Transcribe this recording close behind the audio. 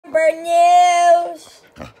News.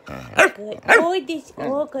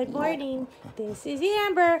 Good morning. This is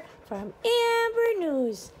Amber from Amber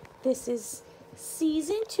News. This is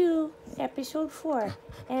Season 2, Episode 4.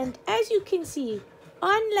 And as you can see,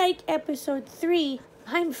 unlike Episode 3,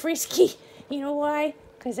 I'm frisky. You know why?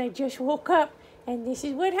 Because I just woke up. And this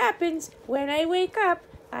is what happens when I wake up.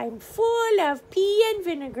 I'm full of pea and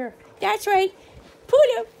vinegar. That's right.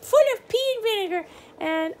 Full of pea and vinegar.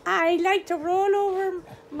 And I like to roll over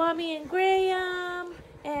Mommy and Graham.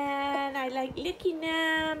 And I like licking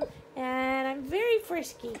them. And I'm very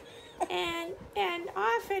frisky. And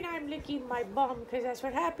often I'm licking my bum because that's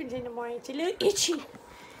what happens in the morning. It's a little itchy.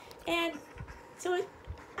 And so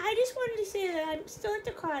I just wanted to say that I'm still at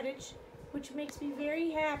the cottage, which makes me very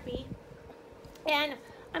happy. And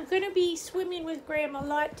I'm going to be swimming with Graham a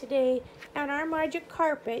lot today on our magic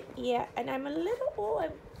carpet. Yeah, and I'm a little,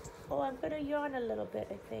 I'm going to yawn a little bit,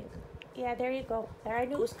 I think. Yeah, there you go. There, I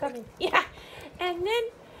knew it was coming. Yeah. And then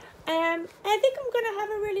I think I'm going to have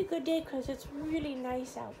a really good day because it's really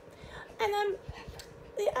nice out. And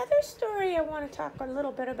the other story I want to talk a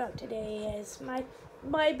little bit about today is my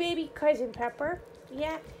baby cousin Pepper.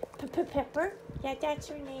 Yeah, Pepper. Yeah, that's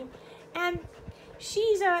her name. And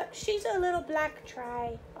she's a little black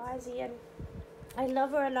tri Aussie, and I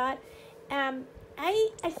love her a lot.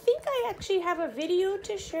 I think I actually have a video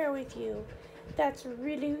to share with you that's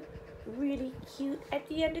really, really cute at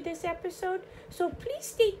the end of this episode. So please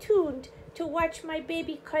stay tuned to watch my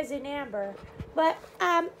baby cousin Amber. But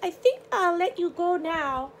I think I'll let you go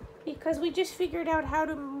now because we just figured out how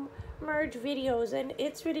to merge videos, and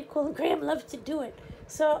it's really cool. Graham loves to do it.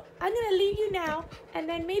 So I'm going to leave you now, and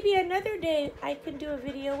then maybe another day I can do a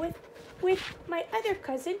video with my other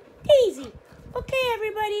cousin, Daisy. Okay,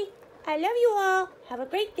 everybody. I love you all. Have a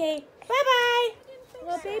great day. Bye-bye.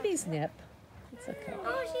 Well, baby's nip. It's okay.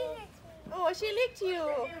 Oh, she licked you.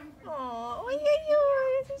 Oh,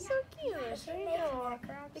 yeah, this is so cute. I know.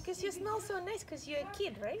 Because you smell so nice because you're a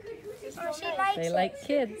kid, right? You smell nice. They like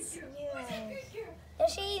kids. Yes.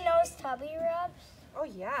 Does she eat those tubby rubs? Oh,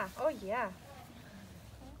 yeah. Oh, yeah.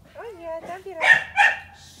 Oh, yeah. That'd be right.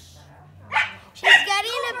 She's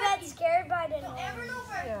getting a bit scared by the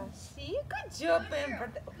noise. Yeah. See? Good job, Amber.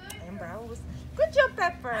 Amber, good job,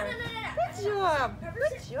 Pepper. Good job.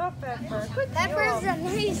 Good job, Pepper. Good job. Pepper's a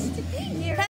nice